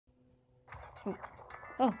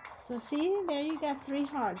Oh. So see, there you got 3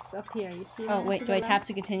 hearts up here. You see? Oh, wait, do I tap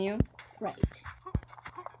to continue? Right.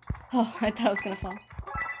 Oh, I thought I was gonna fall.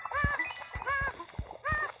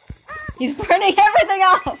 He's burning everything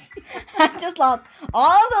off! I just lost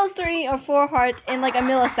all of those 3 or 4 hearts in like a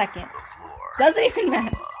millisecond. Doesn't even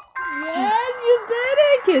matter. Yes, you did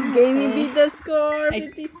it! Kidz Gaming beat the score,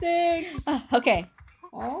 56. Okay.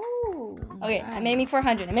 Oh. Okay, nice. I'm aiming for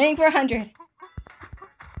 100. I'm aiming for 100.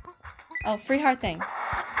 Oh, free heart thing.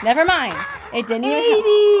 Never mind. It didn't even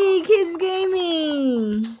 80! Kidz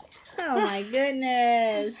Gaming! Oh my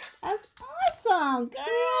goodness. That's awesome, girl.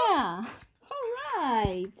 Yeah.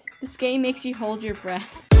 Alright. This game makes you hold your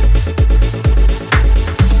breath.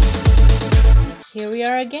 Here we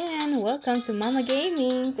are again. Welcome to Mama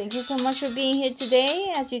Gaming. Thank you so much for being here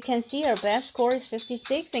today. As you can see, our best score is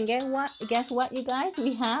 56. And guess what, you guys?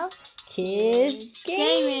 We have Kidz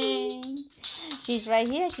Gaming. She's right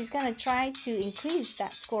here. She's gonna try to increase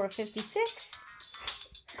that score of 56.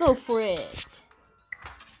 Go for it.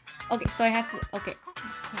 Okay, so I have to... Okay.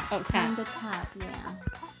 Oh, tap. The tap, yeah.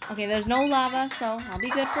 Okay, there's no lava, so I'll be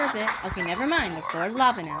good for a bit. Okay, never mind. The floor is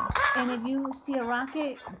lava now. And if you see a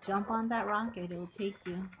rocket, jump on that rocket. It'll take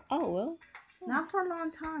you. Oh, well. Not for a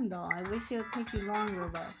long time, though. I wish it'll take you longer,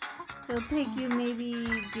 but it'll take you maybe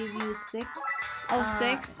give you 6. Oh,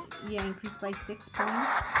 6? Yeah, increase by 6 points.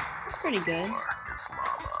 That's pretty good. That's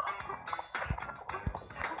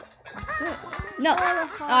it. No,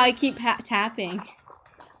 I keep tapping.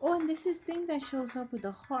 Oh, and this is thing that shows up with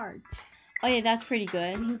a heart. Oh, yeah, that's pretty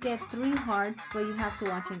good. You get 3 hearts, but you have to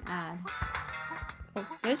watch an ad.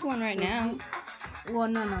 Oh, there's one right now. Well,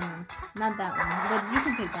 no. Not that one. But you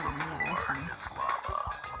can take that one. Yeah, that's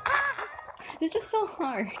fine. This is so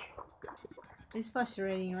hard. It's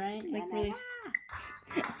frustrating, right? Like, really.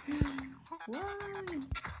 Why?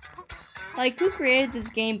 Like, who created this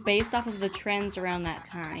game based off of the trends around that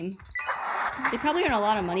time? They probably earn a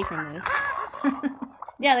lot of money from this.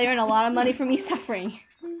 Yeah, they earn a lot of money from me suffering.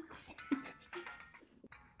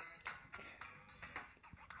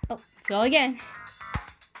 Oh, let's go again.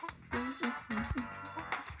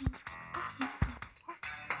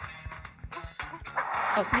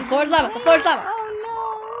 Oh, the floor's lava! The floor's lava! Oh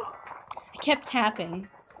no! I kept tapping.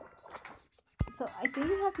 So I think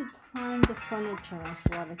you have to time the furniture as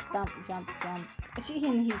well. Like jump. See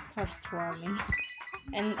him, he starts twirling.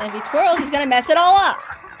 And if he twirls, he's gonna mess it all up!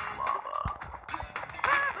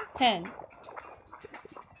 10.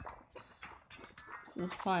 This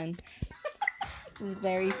is fun. This is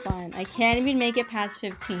very fun. I can't even make it past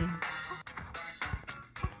 15.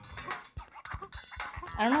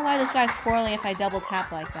 I don't know why this guy's twirling if I double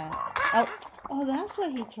tap like that. Oh, that's why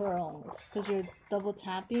he twirls. Because you're double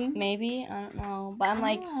tapping? Maybe? I don't know. But I'm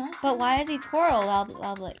like, but why does he twirl? I'll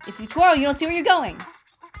be like, if you twirl, you don't see where you're going.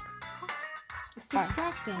 It's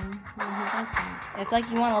distracting when he does that. It's like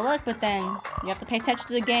you want to look, but then you have to pay attention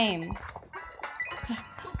to the game.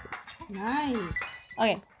 Nice.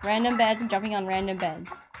 Okay, random beds. I'm jumping on random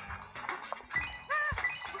beds.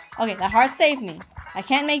 Okay, the heart saved me. I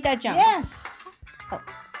can't make that jump. Yes! Oh.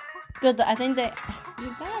 Good, I think they...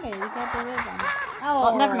 You got it. You got the rhythm.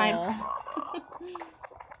 Oh, never mind.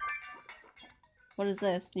 What is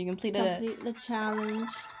this? You completed it. Complete the challenge.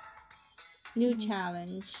 New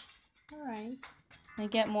challenge. Alright. I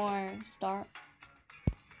get more start.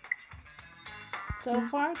 So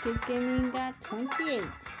far, Kidz Gaming got 28.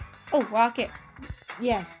 Oh, rocket.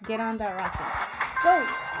 Yes, get on that rocket. Go!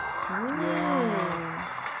 Yes.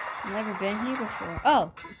 I've never been here before.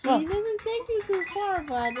 Oh, well. It doesn't take you too far,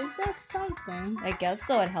 but it does something. I guess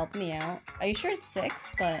so. It helped me out. Are you sure it's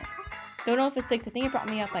 6? But don't know if it's 6. I think it brought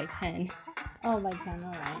me up by 10. Oh, by 10.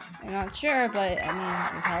 Alright. I'm not sure, but I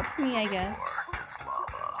mean, it helps me, I guess.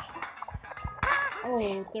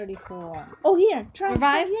 Oh, 34. Oh, here. Try.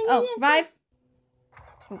 Revive? Yeah, revive.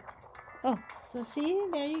 Oh. So see,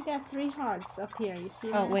 there you got 3 hearts up here. You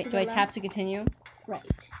see? Oh, wait. Do I tap to continue? Right.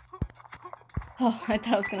 Oh, I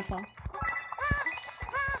thought I was gonna fall.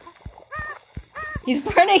 He's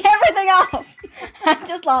burning everything off! I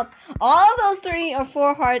just lost all of those 3 or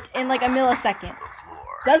 4 hearts in like a millisecond.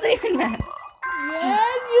 Doesn't even matter.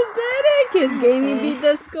 Yes, you did it! Kidz Gaming beat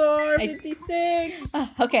the score, 56.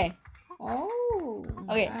 Okay. Oh.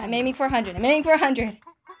 Okay, nice. I'm aiming for 100. I'm aiming for 100.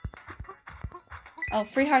 Oh,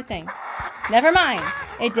 free heart thing. Never mind.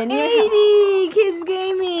 It didn't even... 80! Kidz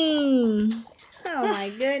Gaming! Oh my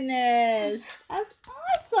goodness. That's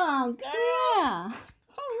awesome, girl. Yeah.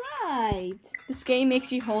 Alright. This game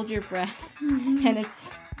makes you hold your breath. And it's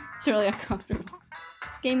really uncomfortable.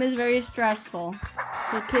 This game is very stressful.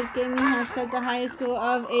 So Kidz Gaming has set the highest score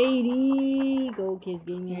of 80. Go Kidz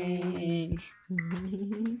Gaming.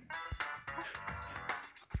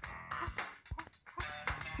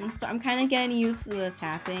 I'm kind of getting used to the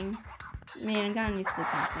tapping. I mean, I'm getting used to the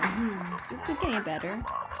tapping. It's getting better.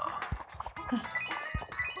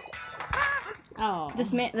 Oh.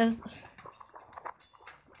 This.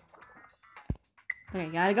 Okay,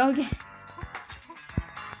 gotta go again.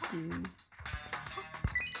 Is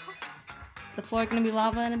the floor gonna be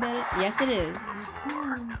lava in a bit? Yes, it is.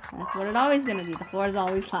 That's what it's always gonna be. The floor is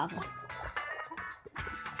always lava.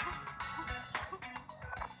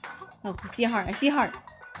 Oh, I see a heart. I see a heart.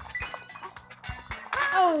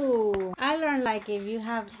 Oh, I learned like if you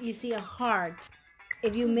see a heart,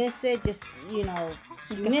 if you miss it, just you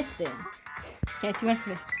missed it. Yeah,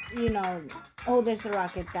 200. Oh, there's the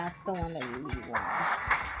rocket. That's the one that you really want.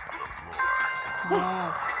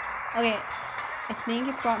 Yes. Okay, I think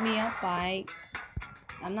it brought me up by.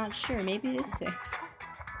 I'm not sure. Maybe it is 6.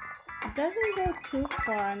 It doesn't go too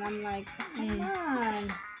far, and I'm like, come on,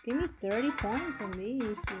 give me 30 points on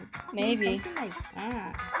these. Maybe. Something like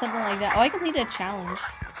that. Something like that. Oh, I completed a challenge.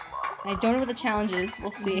 I don't know what the challenge is.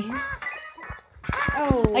 We'll see.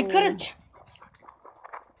 Oh. I could have.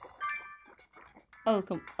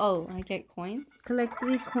 Oh, I get coins? Collect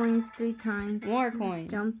 3 coins 3 times. More coins.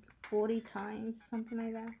 Jump 40 times, something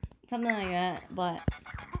like that. Something like that, but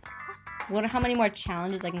wonder how many more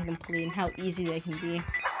challenges I can complete and how easy they can be.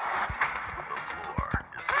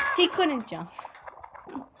 He couldn't jump.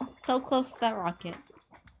 So close to that rocket.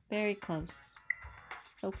 Very close.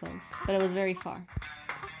 So close. But it was very far.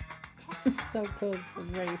 So close, but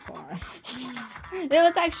very far. It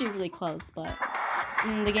was actually really close, but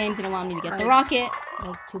the game didn't want me to get the rocket.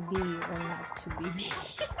 Like to be or not to be.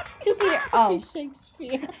 To be. Oh.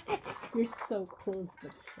 Shakespeare. You're so close,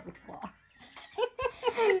 but so far.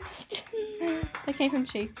 That came from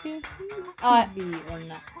Shakespeare? To be or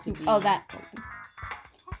not to be. Oh, that.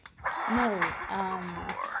 No,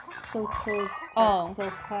 so close, but so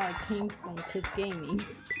far came from Kidz Gaming.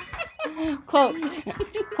 Quote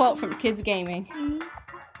from Kidz Gaming.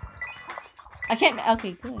 I can't.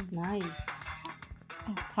 Okay, good. Nice.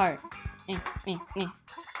 Oh, heart.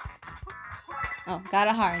 Oh, got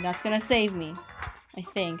a heart. That's gonna save me. I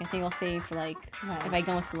think I'll save for like if I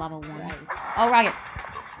go into lava 1. Right. Oh, rocket.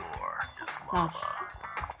 Oh.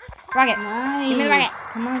 Rocket. Nice. Give me the rocket.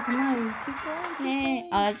 Come on. Keep going.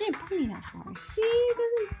 That didn't put me that far. See, it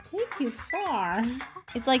doesn't take you far.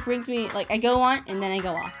 It's like brings me like I go on and then I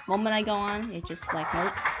go off. The moment I go on, it just like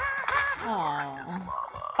nope.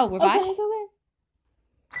 Oh, we're back. Okay, go there.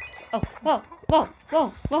 Oh, whoa.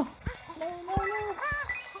 No.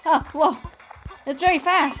 Oh, whoa. It's very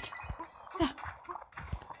fast.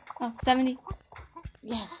 Oh, 70.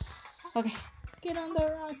 Yes. Okay. Get on the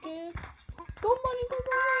rocket. Go, money, go.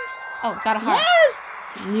 Oh, got a heart. Yes!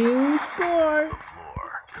 New score.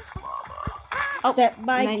 Oh, set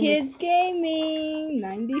by 90. Kidz Gaming.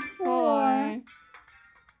 94.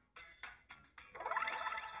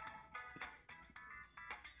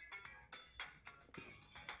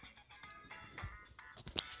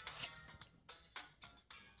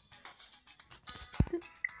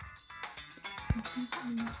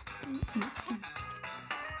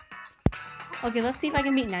 Okay, let's see if I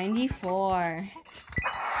can beat 94.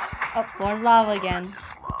 Oh, more lava again.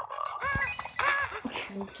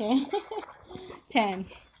 Okay. 10.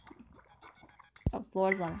 Oh,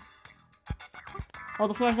 floor's lava. Oh,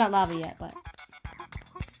 the floor's not lava yet, but.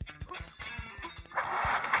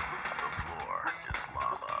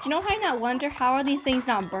 Do you know how I not wonder how are these things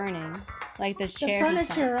not burning? Like this The chair.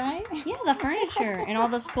 furniture, right? Yeah, the furniture and all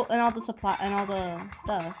the supply and all the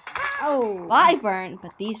stuff. Oh. Well, I burn,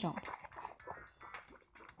 but these don't.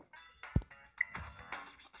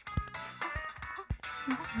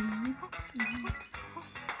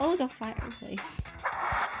 Oh, look, a fireplace.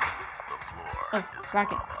 Oh,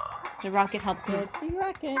 rocket. The rocket helps me. Get the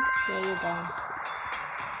rockets. There you go.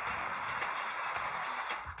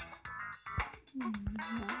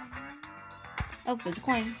 Oh, there's a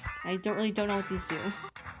coin. I don't know what these do.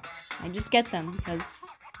 I just get them because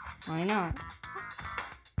why not?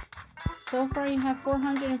 So far you have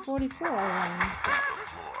 444 ones.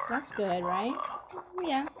 That's good, right?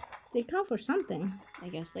 Yeah, They count for something. I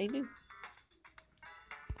guess they do.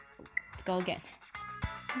 Let's go again.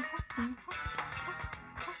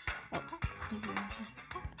 Oh.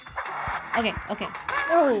 Okay.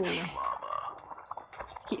 Oh.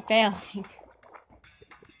 Keep failing.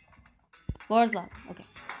 Floor's lava. Okay.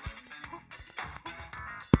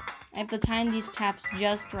 I have to time these taps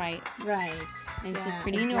just right. Right. It's Yeah,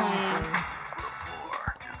 pretty exactly. annoying.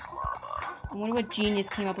 I wonder what genius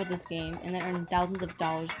came up with this game and then earned thousands of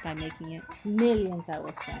dollars by making it. Millions, I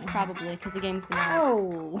would say. Probably, because the game's been out.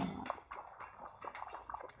 Oh.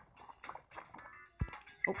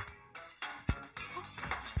 Oh.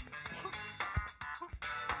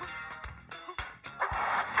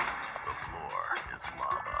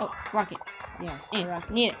 Oh, rocket. Yes,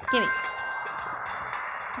 Rocket. Need it. Give me.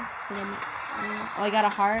 Oh, I got a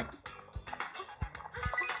heart.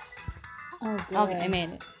 Oh, good. Okay, I made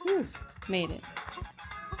it. Whew. Made it.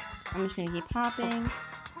 I'm just gonna keep hopping.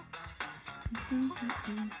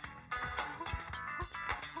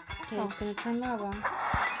 Okay, it's gonna turn lava.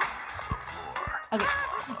 Okay.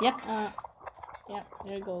 Yep. Yep,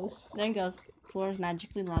 there it goes. There it goes. Floor is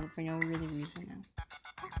magically lava for no really reason now.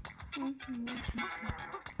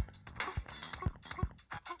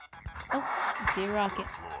 Oh, I see a rocket.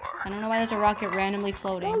 I don't know why there's a rocket randomly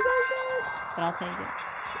floating, but I'll take it.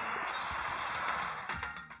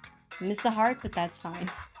 Missed the heart, but that's fine.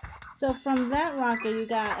 So from that rocket, you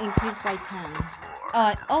got increased by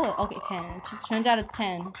 10. Oh, okay, 10. Turns out it's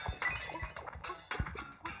 10.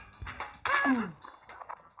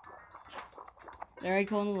 There I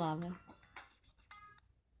go in the lava.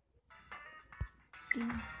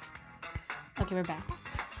 Okay, we're back.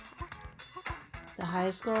 The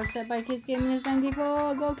highest score set by Kidz Gaming is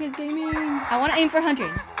 94. Go Kidz Gaming! I want to aim for 100.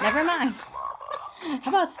 Never mind. How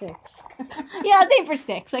about 6? Yeah, I'll aim for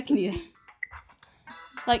 6. I can do that.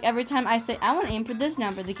 Like, every time I say, I want to aim for this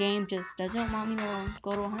number, the game just doesn't want me to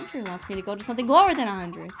go to 100. It wants me to go to something lower than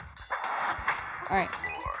 100. Alright.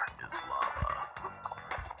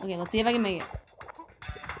 Okay, let's see if I can make it.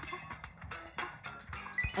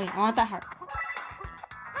 Okay, I want that heart.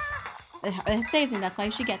 It saved me, that's why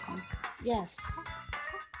you should get them. Yes.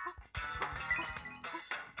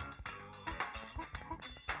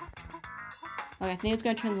 Okay, I think it's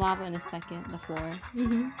gonna turn lava in a second, the floor.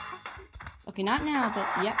 Mm-hmm. Okay, not now, but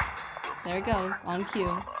yep. There it goes, on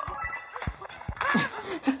cue.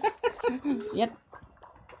 Yep.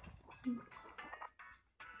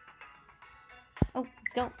 Oh,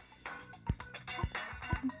 let's go.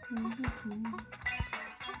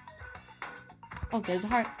 Oh, there's a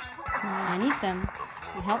heart. I need them.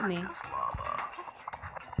 You help me.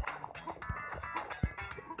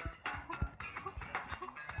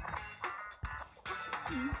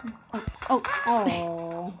 Oh.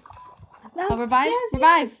 No, Oh, revive? yes,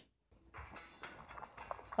 Revive! yes.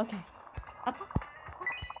 Okay. Up.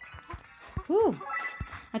 Whew.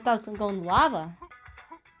 I thought it was gonna go in lava.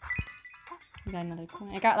 I got another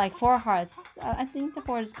coin. I got like 4 hearts. I think the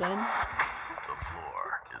 4 is good. The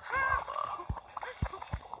floor is lava.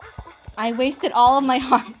 I wasted all of my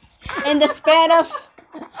hearts in the span of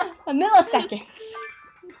a milliseconds.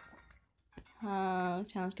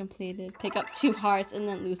 Challenge completed. Pick up 2 hearts and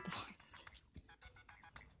then lose the hearts.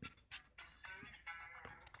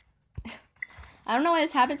 I don't know why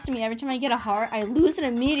this happens to me. Every time I get a heart, I lose it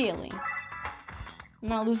immediately. I'm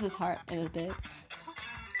gonna lose this heart in a bit. The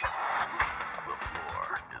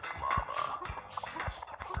floor is lava.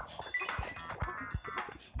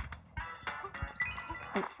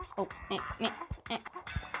 Oh,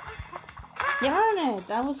 Darn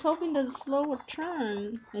it! I was hoping the floor would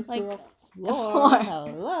turn into Like, a a floor. floor.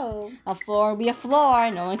 Hello. A floor will be a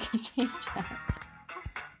floor. No one can change that.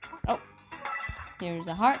 Oh, here's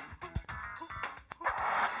a heart.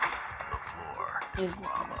 The floor is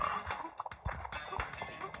lava.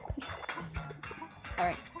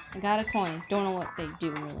 Alright, I got a coin. Don't know what they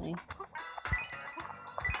do, really.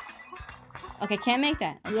 Okay, can't make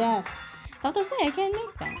that. Yes. I was about to say, I can't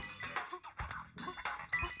make that.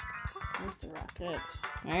 Where's the rocket?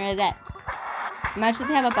 Where is that? Imagine if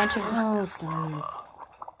they have a bunch of... Oh, darn it.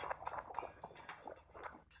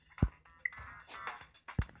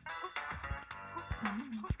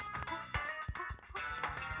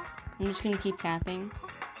 I'm just gonna keep tapping.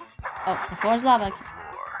 Oh, the floor's lava. The floor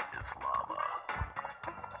is lava.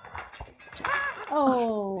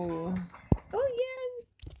 Oh. Oh,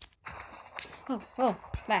 yeah. Oh,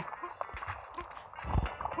 back.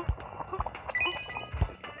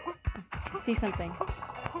 See something.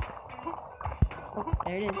 Oh,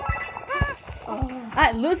 there it is. Oh.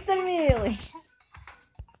 I loosed it immediately.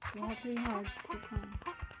 You have 3 hearts.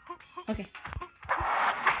 Okay.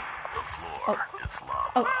 The floor is lava.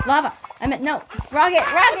 Oh, lava. I meant, no. Rocket!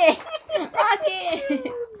 Rocket!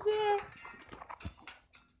 Rocket!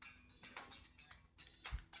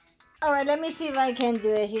 Alright, let me see if I can do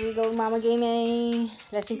it. Here we go, Mama Gaming.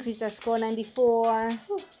 Let's increase that score 94.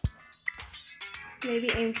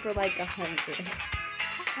 Maybe aim for like 100.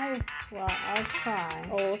 Well, I'll try.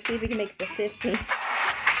 Oh, we'll see if we can make it to 50. See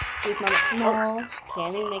if Mama... No.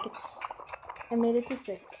 Can't even make it. I made it to 6.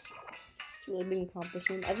 It's really big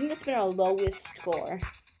accomplishment. I think that's been our lowest score.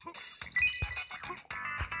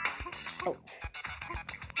 Oh.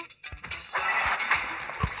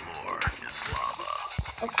 The floor is lava.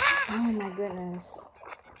 Oh my goodness.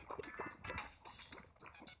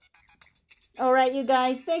 All right, you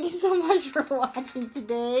guys. Thank you so much for watching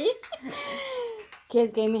today.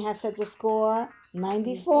 Kidz Gaming has set the score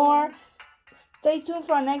 94. Stay tuned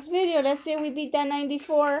for our next video. Let's see if we beat that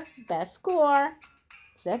 94 best score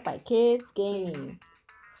set by Kidz Gaming.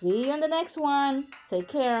 See you in the next one. Take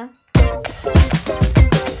care.